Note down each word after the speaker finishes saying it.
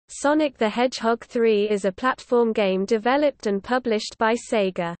Sonic the Hedgehog 3 is a platform game developed and published by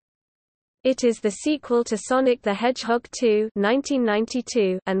Sega. It is the sequel to Sonic the Hedgehog 2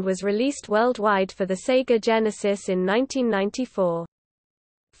 (1992) and was released worldwide for the Sega Genesis in 1994.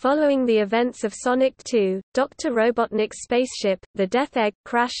 Following the events of Sonic 2, Dr. Robotnik's spaceship, the Death Egg,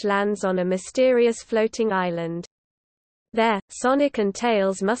 crash lands on a mysterious floating island. There, Sonic and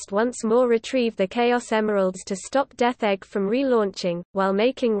Tails must once more retrieve the Chaos Emeralds to stop Death Egg from relaunching, while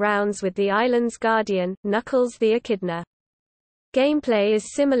making rounds with the island's guardian, Knuckles the Echidna. Gameplay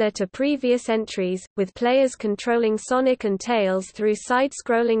is similar to previous entries, with players controlling Sonic and Tails through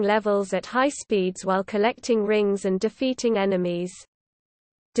side-scrolling levels at high speeds while collecting rings and defeating enemies.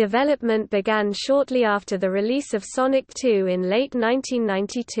 Development began shortly after the release of Sonic 2 in late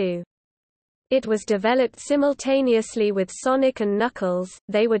 1992. It was developed simultaneously with Sonic and Knuckles.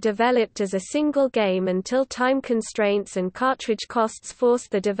 They were developed as a single game until time constraints and cartridge costs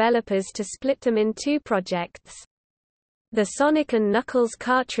forced the developers to split them in two projects. The Sonic and Knuckles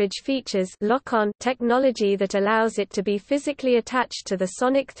cartridge features lock-on technology that allows it to be physically attached to the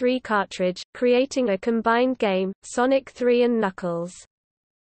Sonic 3 cartridge, creating a combined game, Sonic 3 and Knuckles.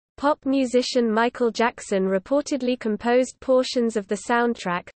 Pop musician Michael Jackson reportedly composed portions of the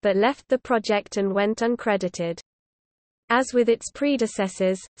soundtrack, but left the project and went uncredited. As with its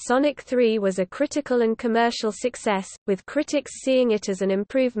predecessors, Sonic 3 was a critical and commercial success, with critics seeing it as an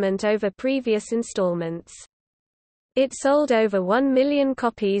improvement over previous installments. It sold over 1 million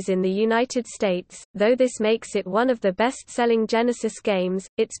copies in the United States, though this makes it one of the best-selling Genesis games.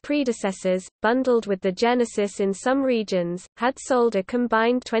 Its predecessors, bundled with the Genesis in some regions, had sold a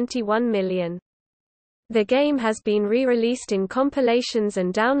combined 21 million. The game has been re-released in compilations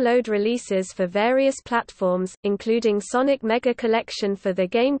and download releases for various platforms, including Sonic Mega Collection for the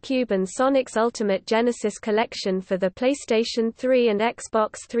GameCube and Sonic's Ultimate Genesis Collection for the PlayStation 3 and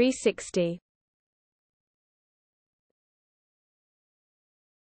Xbox 360.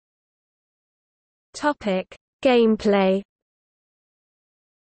 Gameplay.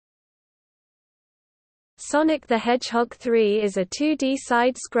 Sonic the Hedgehog 3 is a 2D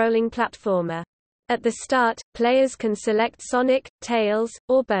side-scrolling platformer. At the start, players can select Sonic, Tails,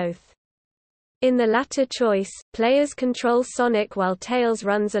 or both. In the latter choice, players control Sonic while Tails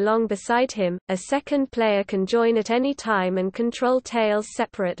runs along beside him. A second player can join at any time and control Tails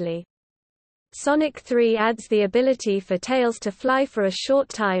separately. Sonic 3 adds the ability for Tails to fly for a short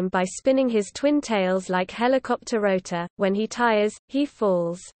time by spinning his twin tails like helicopter rotor. When he tires, he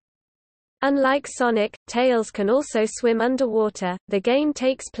falls. Unlike Sonic, Tails can also swim underwater. The game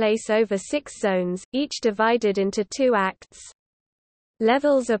takes place over 6 zones, each divided into 2 acts.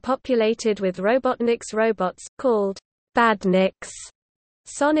 Levels are populated with Robotnik's robots, called Badniks.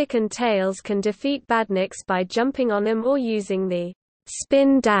 Sonic and Tails can defeat Badniks by jumping on them or using the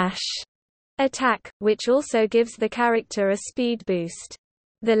spin dash attack, which also gives the character a speed boost.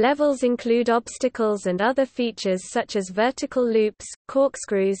 The levels include obstacles and other features such as vertical loops,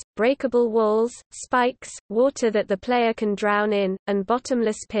 corkscrews, breakable walls, spikes, water that the player can drown in, and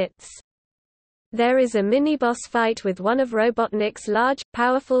bottomless pits. There is a mini-boss fight with one of Robotnik's large,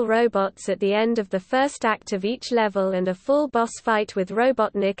 powerful robots at the end of the first act of each level and a full boss fight with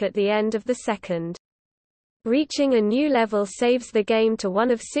Robotnik at the end of the second. Reaching a new level saves the game to one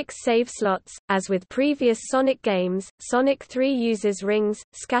of 6 save slots. As with previous Sonic games, Sonic 3 uses rings,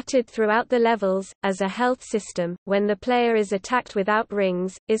 scattered throughout the levels, as a health system. When the player is attacked without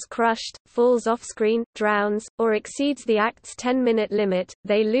rings, is crushed, falls off-screen, drowns, or exceeds the act's 10-minute limit,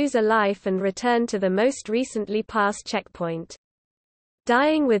 they lose a life and return to the most recently passed checkpoint.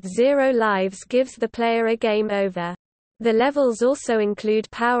 Dying with 0 lives gives the player a game over. The levels also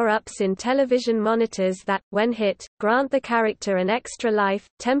include power-ups in television monitors that, when hit, grant the character an extra life,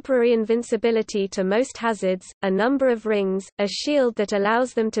 temporary invincibility to most hazards, a number of rings, a shield that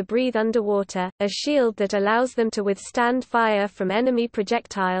allows them to breathe underwater, a shield that allows them to withstand fire from enemy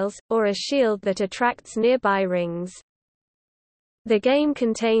projectiles, or a shield that attracts nearby rings. The game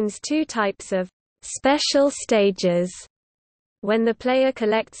contains 2 types of special stages. When the player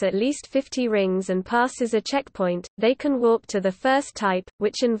collects at least 50 rings and passes a checkpoint, they can warp to the first type,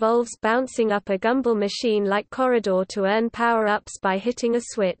 which involves bouncing up a gumball machine-like corridor to earn power-ups by hitting a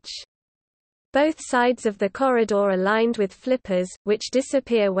switch. Both sides of the corridor are lined with flippers, which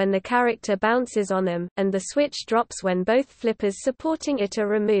disappear when the character bounces on them, and the switch drops when both flippers supporting it are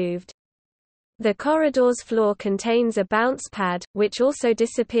removed. The corridor's floor contains a bounce pad, which also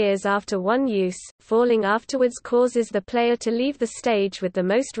disappears after one use. Falling afterwards causes the player to leave the stage with the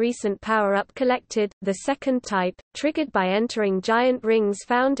most recent power-up collected. The second type, triggered by entering giant rings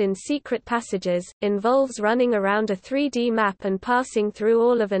found in secret passages, involves running around a 3D map and passing through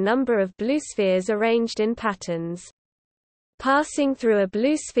all of a number of blue spheres arranged in patterns. Passing through a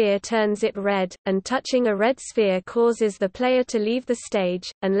blue sphere turns it red, and touching a red sphere causes the player to leave the stage,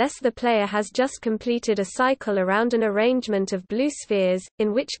 unless the player has just completed a cycle around an arrangement of blue spheres,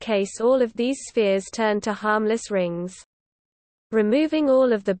 in which case all of these spheres turn to harmless rings. Removing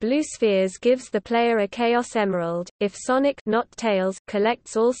all of the blue spheres gives the player a Chaos Emerald. If Sonic, not Tails,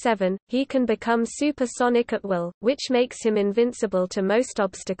 collects all 7, he can become Super Sonic at will, which makes him invincible to most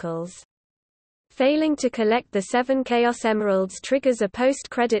obstacles. Failing to collect the 7 Chaos Emeralds triggers a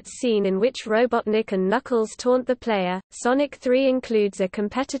post-credits scene in which Robotnik and Knuckles taunt the player. Sonic 3 includes a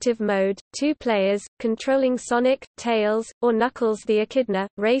competitive mode, 2 players, controlling Sonic, Tails, or Knuckles the Echidna,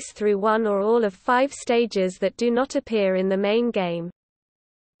 race through one or all of 5 stages that do not appear in the main game.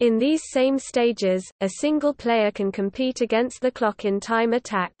 In these same stages, a single player can compete against the clock in time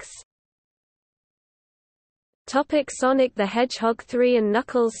attacks. Sonic the Hedgehog 3 and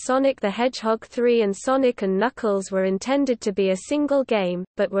Knuckles. Sonic the Hedgehog 3 and Sonic and Knuckles were intended to be a single game,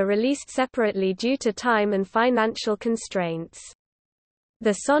 but were released separately due to time and financial constraints.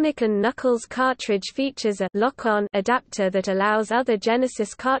 The Sonic and Knuckles cartridge features a lock-on adapter that allows other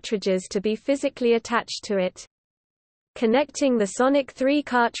Genesis cartridges to be physically attached to it. Connecting the Sonic 3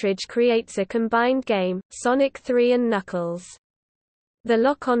 cartridge creates a combined game, Sonic 3 and Knuckles. The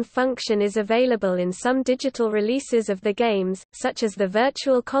lock-on function is available in some digital releases of the games, such as the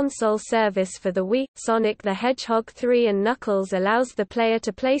Virtual Console service for the Wii. Sonic the Hedgehog 3 and Knuckles allows the player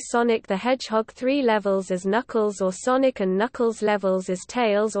to play Sonic the Hedgehog 3 levels as Knuckles or Sonic and Knuckles levels as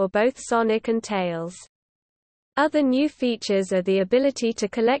Tails or both Sonic and Tails. Other new features are the ability to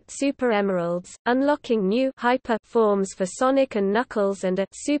collect Super Emeralds, unlocking new Hyper forms for Sonic and Knuckles and a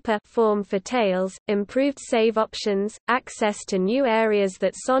Super form for Tails, improved save options, access to new areas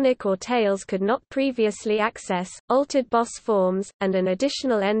that Sonic or Tails could not previously access, altered boss forms, and an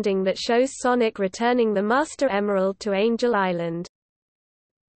additional ending that shows Sonic returning the Master Emerald to Angel Island.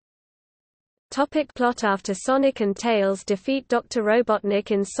 Plot. After Sonic and Tails defeat Dr.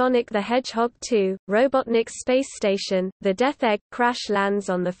 Robotnik in Sonic the Hedgehog 2, Robotnik's space station, the Death Egg, crash lands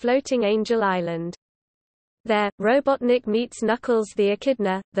on the floating Angel Island. There, Robotnik meets Knuckles the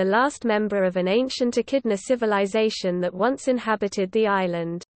Echidna, the last member of an ancient Echidna civilization that once inhabited the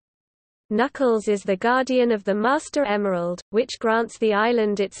island. Knuckles is the guardian of the Master Emerald, which grants the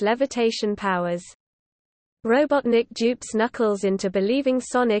island its levitation powers. Robotnik dupes Knuckles into believing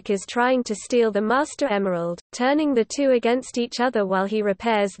Sonic is trying to steal the Master Emerald, turning the two against each other while he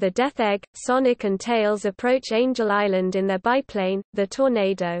repairs the Death Egg. Sonic and Tails approach Angel Island in their biplane, the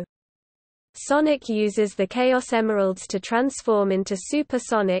Tornado. Sonic uses the Chaos Emeralds to transform into Super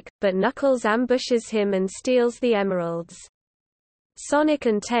Sonic, but Knuckles ambushes him and steals the emeralds. Sonic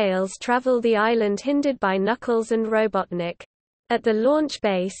and Tails travel the island hindered by Knuckles and Robotnik. At the launch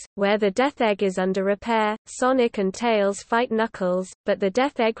base, where the Death Egg is under repair, Sonic and Tails fight Knuckles, but the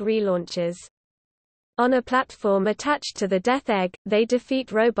Death Egg relaunches. On a platform attached to the Death Egg, they defeat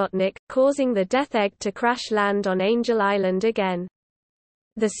Robotnik, causing the Death Egg to crash land on Angel Island again.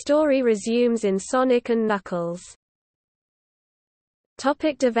 The story resumes in Sonic and Knuckles.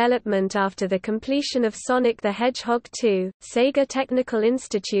 Development. After the completion of Sonic the Hedgehog 2, Sega Technical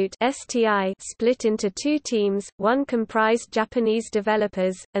Institute (STI) split into 2 teams, one comprised Japanese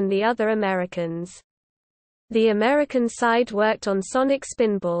developers, and the other Americans. The American side worked on Sonic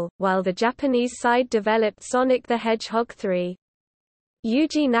Spinball, while the Japanese side developed Sonic the Hedgehog 3.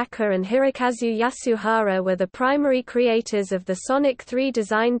 Yuji Naka and Hirokazu Yasuhara were the primary creators of the Sonic 3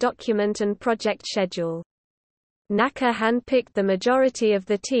 design document and project schedule. Naka handpicked the majority of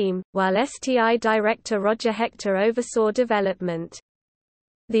the team, while STI director Roger Hector oversaw development.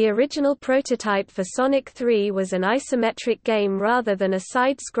 The original prototype for Sonic 3 was an isometric game rather than a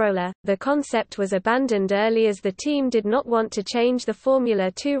side-scroller. The concept was abandoned early as the team did not want to change the formula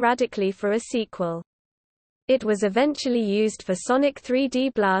too radically for a sequel. It was eventually used for Sonic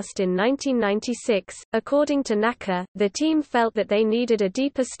 3D Blast in 1996. According to Naka, the team felt that they needed a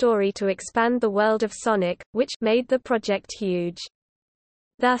deeper story to expand the world of Sonic, which made the project huge.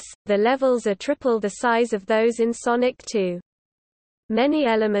 Thus, the levels are triple the size of those in Sonic 2. Many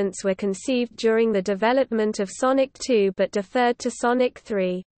elements were conceived during the development of Sonic 2 but deferred to Sonic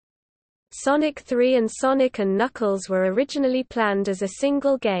 3. Sonic 3 and Sonic and Knuckles were originally planned as a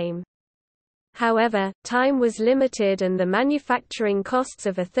single game. However, time was limited and the manufacturing costs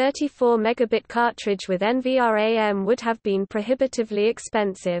of a 34 megabit cartridge with NVRAM would have been prohibitively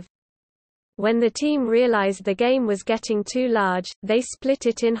expensive. When the team realized the game was getting too large, they split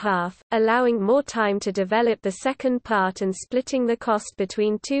it in half, allowing more time to develop the second part and splitting the cost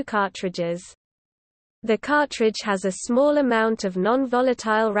between two cartridges. The cartridge has a small amount of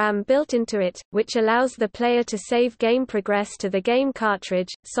non-volatile RAM built into it, which allows the player to save game progress to the game cartridge.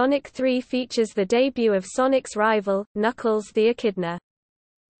 Sonic 3 features the debut of Sonic's rival, Knuckles the Echidna.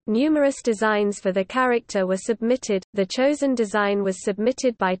 Numerous designs for the character were submitted. The chosen design was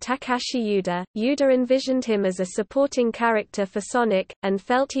submitted by Takashi Yuda. Yuda envisioned him as a supporting character for Sonic, and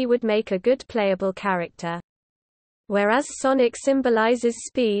felt he would make a good playable character. Whereas Sonic symbolizes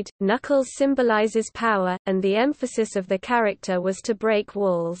speed, Knuckles symbolizes power, and the emphasis of the character was to break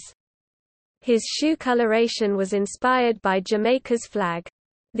walls. His shoe coloration was inspired by Jamaica's flag.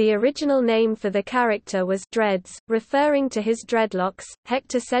 The original name for the character was Dreads, referring to his dreadlocks.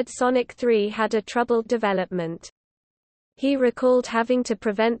 Hector said Sonic 3 had a troubled development. He recalled having to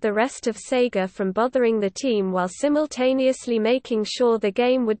prevent the rest of Sega from bothering the team while simultaneously making sure the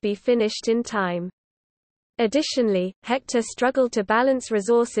game would be finished in time. Additionally, Hector struggled to balance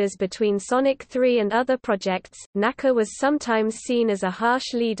resources between Sonic 3 and other projects. Naka was sometimes seen as a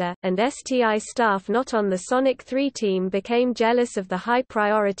harsh leader, and STI staff not on the Sonic 3 team became jealous of the high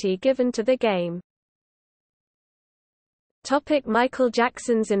priority given to the game. Michael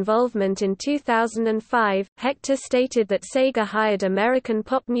Jackson's involvement in 2005, Hector stated that Sega hired American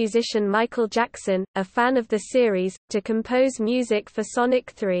pop musician Michael Jackson, a fan of the series, to compose music for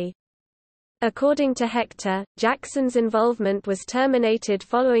Sonic 3. According to Hector, Jackson's involvement was terminated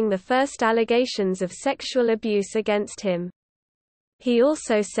following the first allegations of sexual abuse against him. He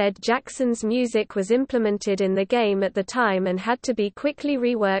also said Jackson's music was implemented in the game at the time and had to be quickly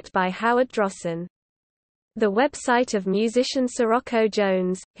reworked by Howard Drossin. The website of musician Sirocco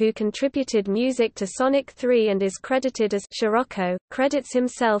Jones, who contributed music to Sonic 3 and is credited as Sirocco, credits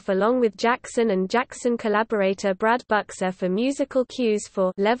himself along with Jackson and Jackson collaborator Brad Buxer for musical cues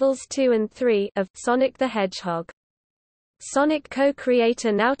for Levels 2 and 3 of Sonic the Hedgehog. Sonic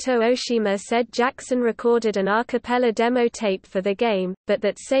co-creator Naoto Oshima said Jackson recorded an a cappella demo tape for the game, but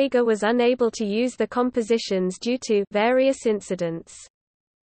that Sega was unable to use the compositions due to various incidents.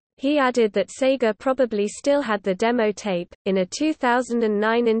 He added that Sega probably still had the demo tape. In a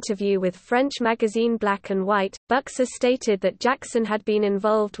 2009 interview with French magazine Black and White, Buxer stated that Jackson had been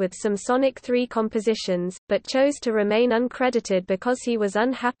involved with some Sonic 3 compositions, but chose to remain uncredited because he was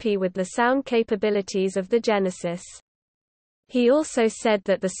unhappy with the sound capabilities of the Genesis. He also said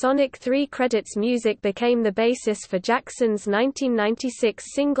that the Sonic 3 credits music became the basis for Jackson's 1996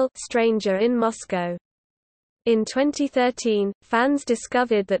 single, Stranger in Moscow. In 2013, fans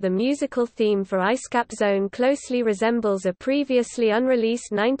discovered that the musical theme for Ice Cap Zone closely resembles a previously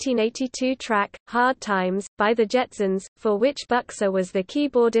unreleased 1982 track, Hard Times, by the Jetsons, for which Buxer was the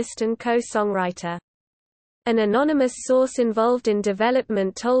keyboardist and co-songwriter. An anonymous source involved in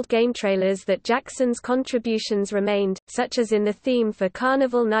development told GameTrailers that Jackson's contributions remained, such as in the theme for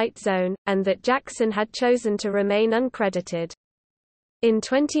Carnival Night Zone, and that Jackson had chosen to remain uncredited. In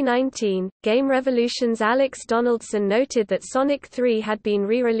 2019, Game Revolution's Alex Donaldson noted that Sonic 3 had been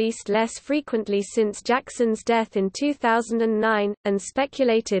re-released less frequently since Jackson's death in 2009, and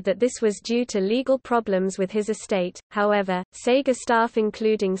speculated that this was due to legal problems with his estate. However, Sega staff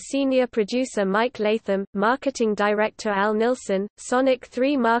including senior producer Mike Latham, marketing director Al Nilsson, Sonic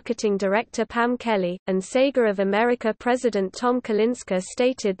 3 marketing director Pam Kelly, and Sega of America president Tom Kalinska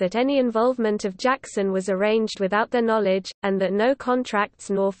stated that any involvement of Jackson was arranged without their knowledge, and that no contracts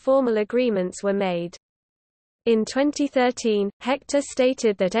nor formal agreements were made. In 2013, Hector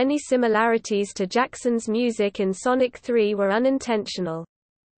stated that any similarities to Jackson's music in Sonic 3 were unintentional.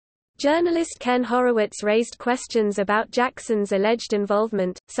 Journalist Ken Horowitz raised questions about Jackson's alleged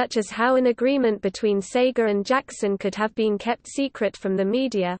involvement, such as how an agreement between Sega and Jackson could have been kept secret from the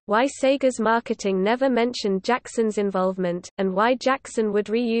media, why Sega's marketing never mentioned Jackson's involvement, and why Jackson would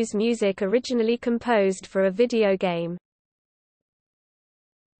reuse music originally composed for a video game.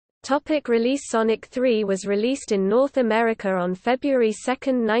 Release Sonic 3 was released in North America on February 2,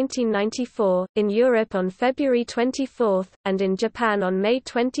 1994, in Europe on February 24, and in Japan on May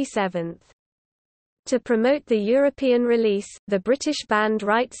 27. To promote the European release, the British band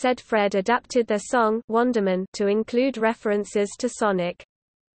Right Said Fred adapted their song Wonderman to include references to Sonic.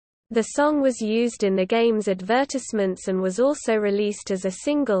 The song was used in the game's advertisements and was also released as a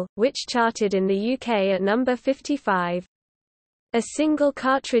single, which charted in the UK at number 55. A single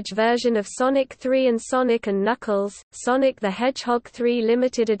cartridge version of Sonic 3 and Sonic & Knuckles, Sonic the Hedgehog 3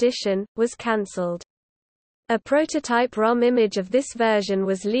 Limited Edition, was cancelled. A prototype ROM image of this version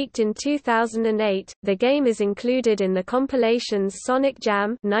was leaked in 2008. The game is included in the compilations Sonic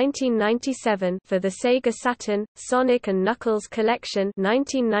Jam 1997 for the Sega Saturn, Sonic and Knuckles Collection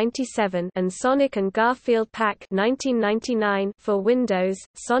 1997, and Sonic and Garfield Pack 1999 for Windows,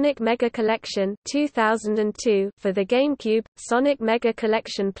 Sonic Mega Collection 2002 for the GameCube, Sonic Mega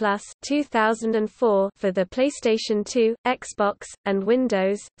Collection Plus 2004 for the PlayStation 2, Xbox, and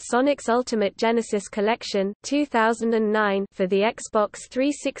Windows, Sonic's Ultimate Genesis Collection 2009 for the Xbox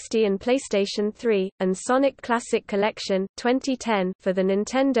 360 and PlayStation 3, and Sonic Classic Collection 2010 for the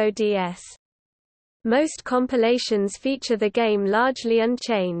Nintendo DS. Most compilations feature the game largely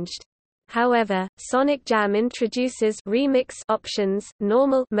unchanged. However, Sonic Jam introduces remix options,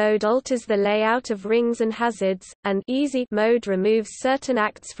 normal mode alters the layout of rings and hazards, and easy mode removes certain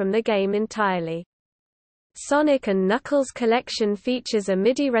acts from the game entirely. Sonic & Knuckles Collection features a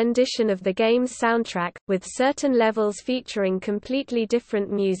MIDI rendition of the game's soundtrack, with certain levels featuring completely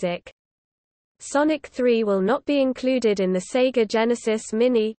different music. Sonic 3 will not be included in the Sega Genesis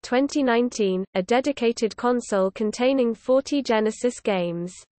Mini 2019, a dedicated console containing 40 Genesis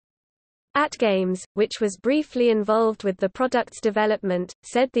games. AtGames, which was briefly involved with the product's development,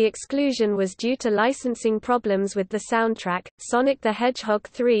 said the exclusion was due to licensing problems with the soundtrack. Sonic the Hedgehog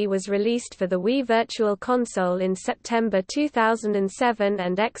 3 was released for the Wii Virtual Console in September 2007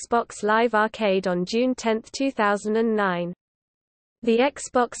 and Xbox Live Arcade on June 10, 2009. The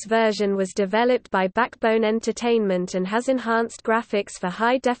Xbox version was developed by Backbone Entertainment and has enhanced graphics for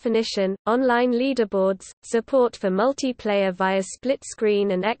high definition, online leaderboards, support for multiplayer via split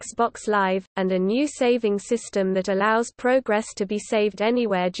screen and Xbox Live, and a new saving system that allows progress to be saved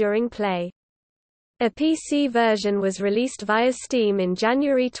anywhere during play. A PC version was released via Steam in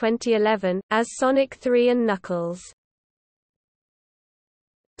January 2011, as Sonic 3 and Knuckles.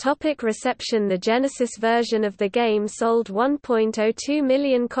 Reception. The Genesis version of the game sold 1.02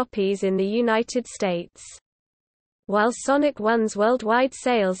 million copies in the United States. While Sonic 1's worldwide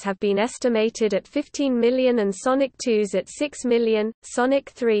sales have been estimated at 15 million and Sonic 2's at 6 million, Sonic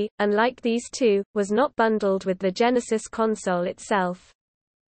 3, unlike these two, was not bundled with the Genesis console itself.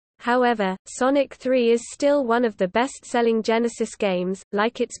 However, Sonic 3 is still one of the best-selling Genesis games.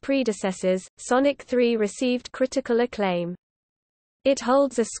 Like its predecessors, Sonic 3 received critical acclaim. It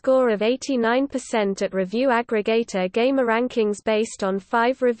holds a score of 89% at review aggregator GamerRankings based on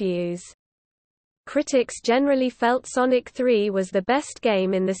 5 reviews. Critics generally felt Sonic 3 was the best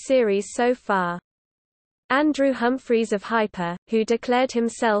game in the series so far. Andrew Humphreys of Hyper, who declared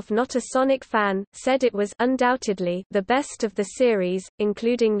himself not a Sonic fan, said it was undoubtedly the best of the series,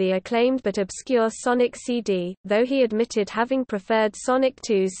 including the acclaimed but obscure Sonic CD, though he admitted having preferred Sonic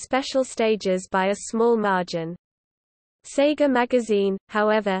 2's special stages by a small margin. Sega Magazine,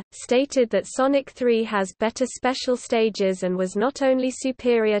 however, stated that Sonic 3 has better special stages and was not only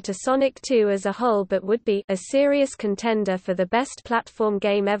superior to Sonic 2 as a whole but would be a serious contender for the Best Platform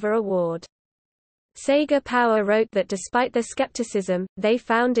Game Ever award. Sega Power wrote that despite their skepticism, they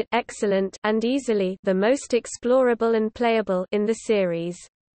found it excellent and easily the most explorable and playable in the series.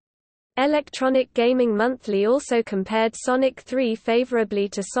 Electronic Gaming Monthly also compared Sonic 3 favorably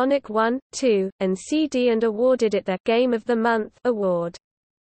to Sonic 1, 2, and CD and awarded it the Game of the Month award.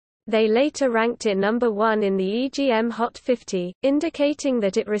 They later ranked it number 1 in the EGM Hot 50, indicating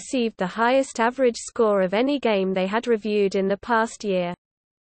that it received the highest average score of any game they had reviewed in the past year.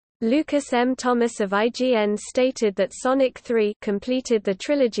 Lucas M. Thomas of IGN stated that Sonic 3 completed the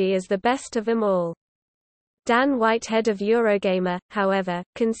trilogy as the best of them all. Dan Whitehead of Eurogamer, however,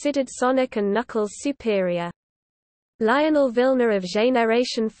 considered Sonic and Knuckles superior. Lionel Vilner of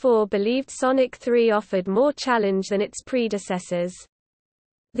Generation 4 believed Sonic 3 offered more challenge than its predecessors.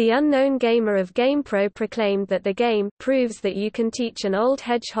 The Unknown Gamer of GamePro proclaimed that the game proves that you can teach an old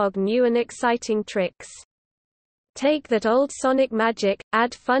hedgehog new and exciting tricks. Take that old Sonic magic,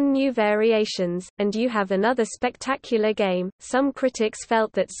 add fun new variations, and you have another spectacular game. Some critics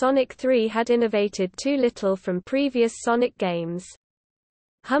felt that Sonic 3 had innovated too little from previous Sonic games.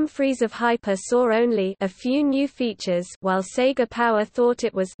 Humphreys of Hyper saw only a few new features, while Sega Power thought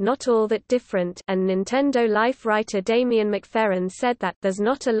it was not all that different, and Nintendo Life writer Damian McFerrin said that there's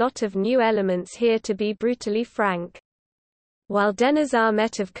not a lot of new elements here, to be brutally frank. While Dennis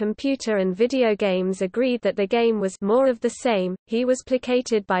Armet of Computer and Video Games agreed that the game was more of the same, he was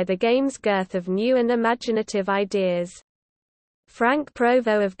placated by the game's girth of new and imaginative ideas. Frank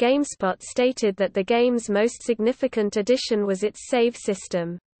Provo of GameSpot stated that the game's most significant addition was its save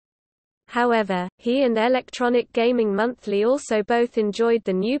system. However, he and Electronic Gaming Monthly also both enjoyed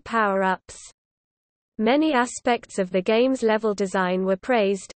the new power-ups. Many aspects of the game's level design were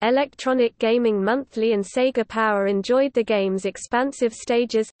praised. Electronic Gaming Monthly and Sega Power enjoyed the game's expansive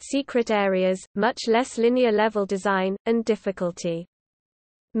stages, secret areas, much less linear level design, and difficulty.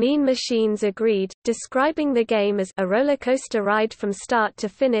 Mean Machines agreed, describing the game as a roller coaster ride from start to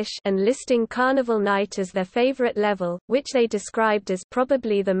finish and listing Carnival Night as their favorite level, which they described as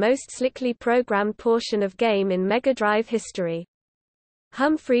probably the most slickly programmed portion of game in Mega Drive history.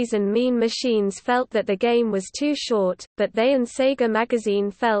 Humphreys and Mean Machines felt that the game was too short, but they and Sega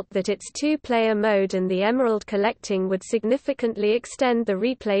Magazine felt that its two-player mode and the emerald collecting would significantly extend the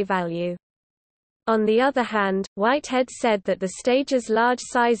replay value. On the other hand, Whitehead said that the stage's large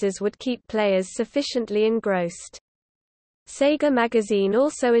sizes would keep players sufficiently engrossed. Sega Magazine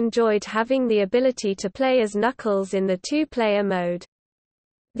also enjoyed having the ability to play as Knuckles in the two-player mode.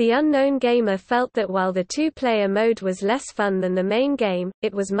 The Unknown Gamer felt that while the two-player mode was less fun than the main game,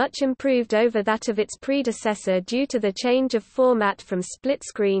 it was much improved over that of its predecessor due to the change of format from split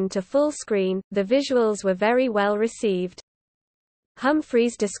screen to full screen. The visuals were very well received.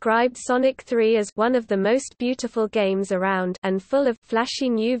 Humphreys described Sonic 3 as one of the most beautiful games around and full of flashy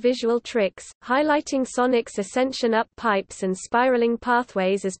new visual tricks, highlighting Sonic's ascension up pipes and spiraling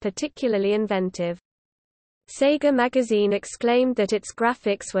pathways as particularly inventive. Sega Magazine exclaimed that its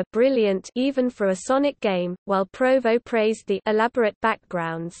graphics were brilliant even for a Sonic game, while Provo praised the elaborate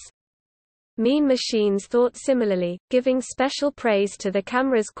backgrounds. Mean Machines thought similarly, giving special praise to the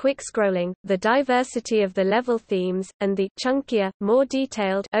camera's quick scrolling, the diversity of the level themes, and the chunkier, more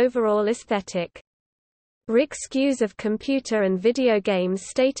detailed overall aesthetic. Rick Skews of Computer and Video Games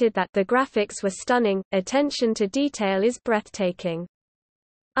stated that the graphics were stunning, attention to detail is breathtaking.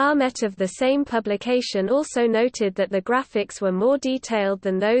 Armet of the same publication also noted that the graphics were more detailed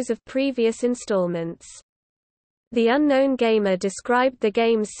than those of previous installments. The Unknown Gamer described the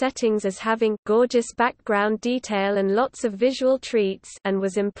game's settings as having gorgeous background detail and lots of visual treats and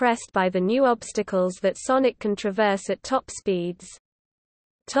was impressed by the new obstacles that Sonic can traverse at top speeds.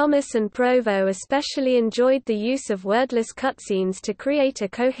 Thomas and Provo especially enjoyed the use of wordless cutscenes to create a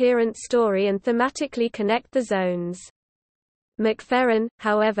coherent story and thematically connect the zones. McFerrin,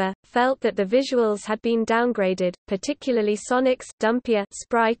 however, felt that the visuals had been downgraded, particularly Sonic's dumpier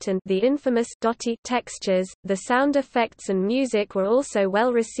sprite and the infamous dotty textures. The sound effects and music were also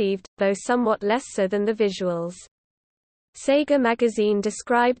well received, though somewhat less so than the visuals. Sega Magazine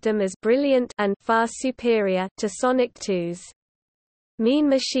described them as brilliant and far superior to Sonic 2's. Mean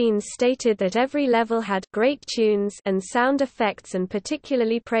Machines stated that every level had great tunes and sound effects and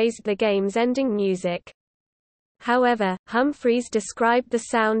particularly praised the game's ending music. However, Humphreys described the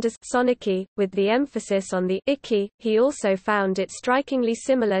sound as sonic-y, with the emphasis on the icky. He also found it strikingly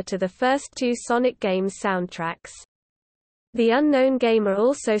similar to the first two Sonic games' soundtracks. The Unknown Gamer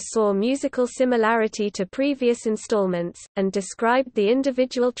also saw musical similarity to previous installments, and described the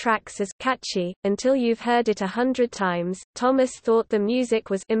individual tracks as catchy, until you've heard it 100 times. Thomas thought the music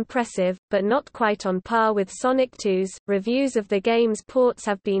was impressive, but not quite on par with Sonic 2's. Reviews of the game's ports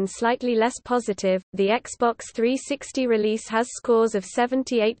have been slightly less positive. The Xbox 360 release has scores of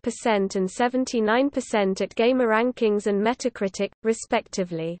 78% and 79% at GamerRankings and Metacritic,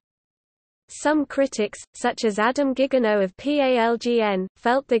 respectively. Some critics, such as Adam Gigano of PALGN,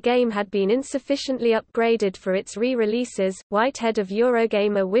 felt the game had been insufficiently upgraded for its re-releases. Whitehead of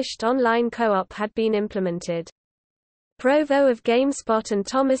Eurogamer wished online co-op had been implemented. Provo of GameSpot and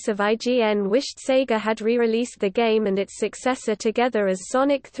Thomas of IGN wished Sega had re-released the game and its successor together as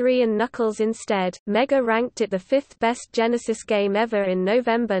Sonic 3 and Knuckles instead. Mega ranked it the fifth best Genesis game ever in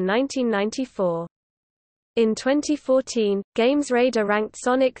November 1994. In 2014, GamesRadar ranked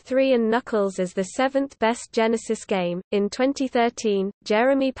Sonic 3 and Knuckles as the seventh best Genesis game. In 2013,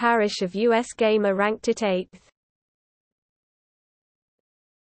 Jeremy Parish of US Gamer ranked it eighth.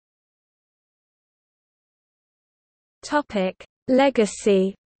 Topic: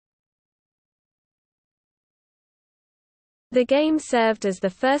 Legacy. The game served as the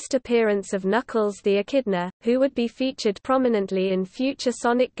first appearance of Knuckles the Echidna, who would be featured prominently in future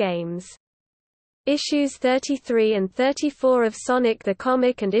Sonic games. Issues 33 and 34 of Sonic the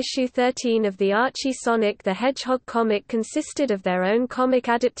Comic and issue 13 of the Archie Sonic the Hedgehog comic consisted of their own comic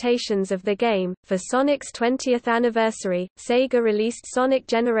adaptations of the game. For Sonic's 20th anniversary, Sega released Sonic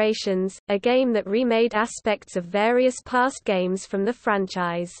Generations, a game that remade aspects of various past games from the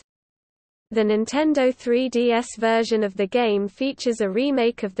franchise. The Nintendo 3DS version of the game features a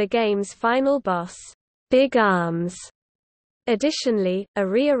remake of the game's final boss, Big Arms. Additionally, a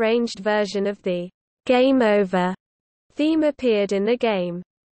rearranged version of the Game Over theme appeared in the game.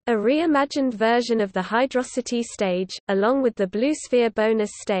 A reimagined version of the Hydrocity stage, along with the Blue Sphere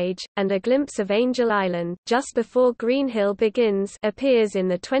bonus stage, and a glimpse of Angel Island, just before Green Hill begins, appears in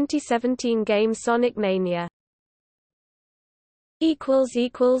the 2017 game Sonic Mania.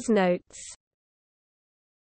 Notes